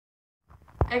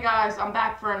Hey guys, I'm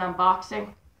back for an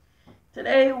unboxing.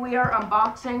 Today we are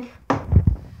unboxing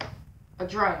a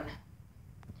drone.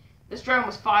 This drone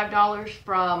was $5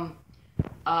 from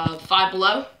Five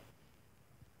Below.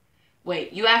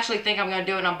 Wait, you actually think I'm going to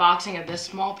do an unboxing of this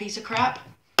small piece of crap?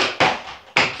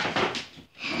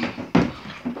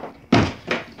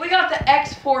 We got the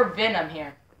X4 VENOM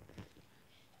here.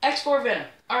 X4 VENOM.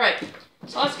 Alright,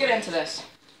 so let's get into this.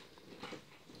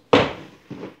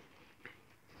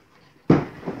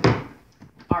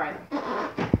 Alright.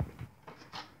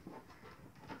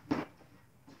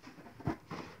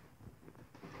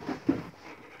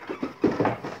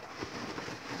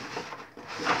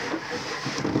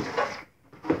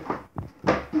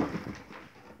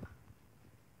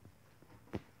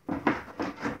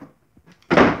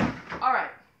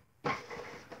 Alright.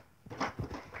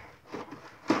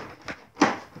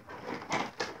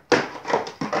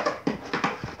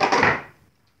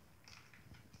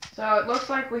 So it looks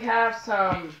like we have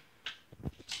some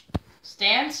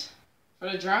stands for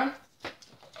the drone.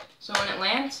 So when it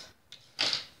lands,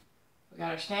 we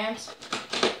got our stands.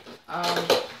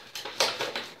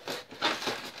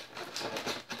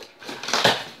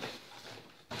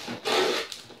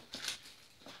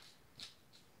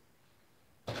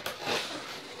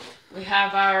 We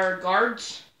have our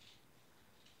guards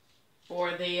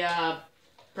for the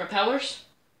propellers.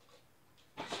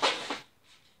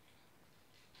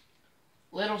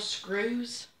 Little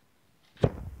screws.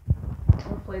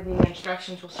 Hopefully the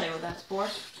instructions will say what that's for.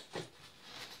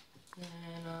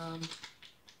 And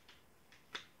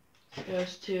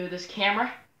goes to this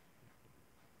camera.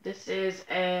 This is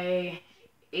a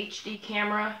HD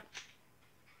camera.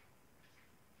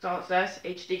 That's all it says,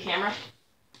 HD camera.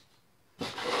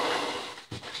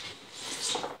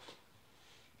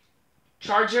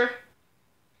 Charger.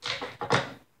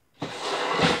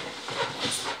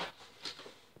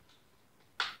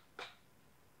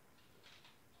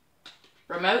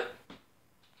 Remote.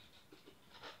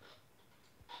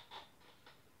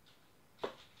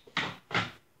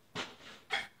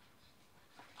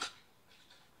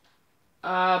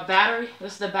 Battery.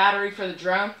 This is the battery for the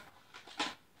drone.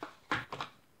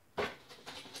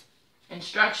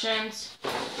 Instructions.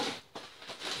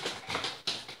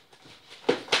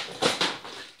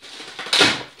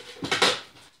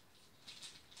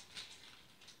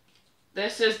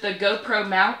 This is the GoPro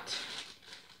mount.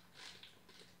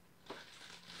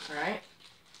 Alright.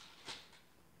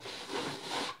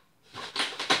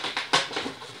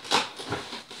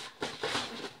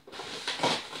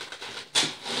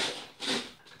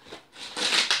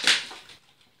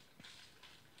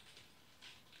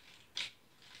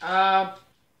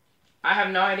 I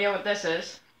have no idea what this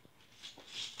is.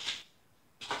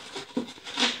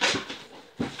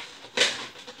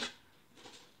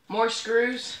 More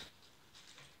screws.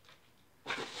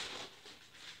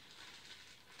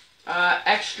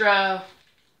 Extra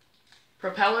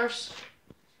propellers.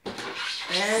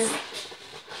 And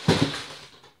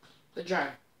the drone.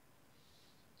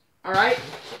 Alright.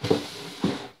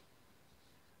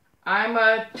 I'm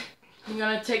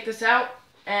gonna take this out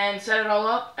and set it all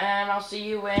up, and I'll see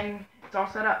you when it's all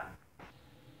set up.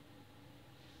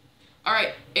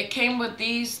 Alright, it came with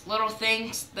these little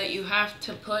things that you have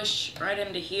to push right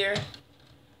into here.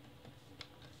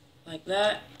 Like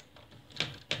that.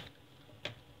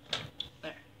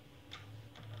 There.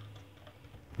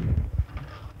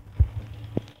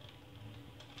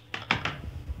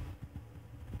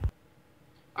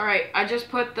 Alright, I just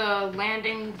put the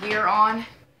landing gear on,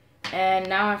 and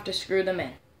now I have to screw them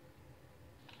in.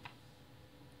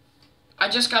 I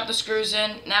just got the screws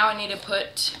in. Now I need to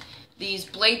put these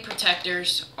blade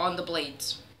protectors on the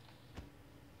blades.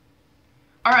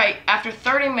 Alright, after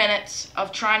 30 minutes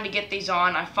of trying to get these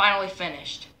on, I finally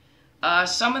finished.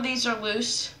 Some of these are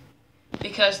loose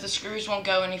because the screws won't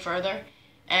go any further.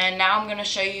 And now I'm going to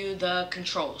show you the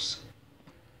controls.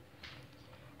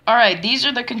 Alright, these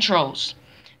are the controls.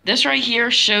 This right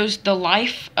here shows the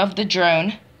life of the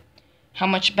drone, how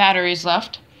much battery is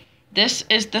left. This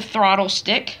is the throttle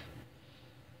stick.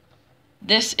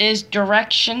 This is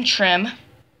direction trim.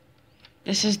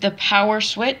 This is the power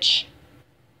switch.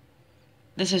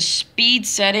 This is speed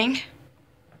setting.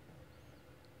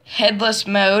 Headless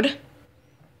mode.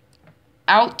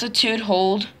 Altitude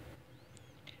hold.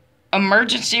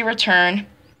 Emergency return.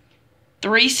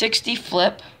 360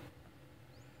 flip.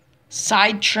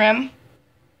 Side trim.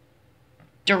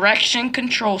 Direction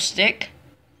control stick.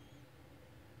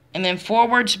 And then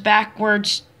forwards,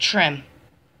 backwards trim.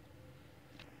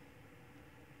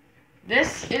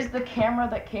 This is the camera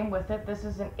that came with it. This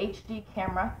is an HD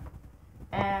camera.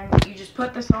 And you just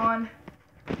put this on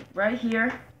right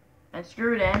here and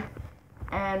screw it in.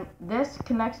 And this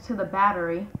connects to the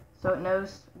battery, so it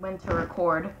knows when to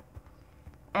record.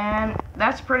 And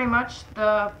that's pretty much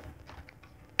the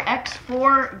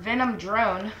X4 Venom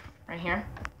drone right here.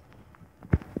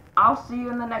 I'll see you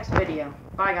in the next video.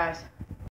 Bye, guys.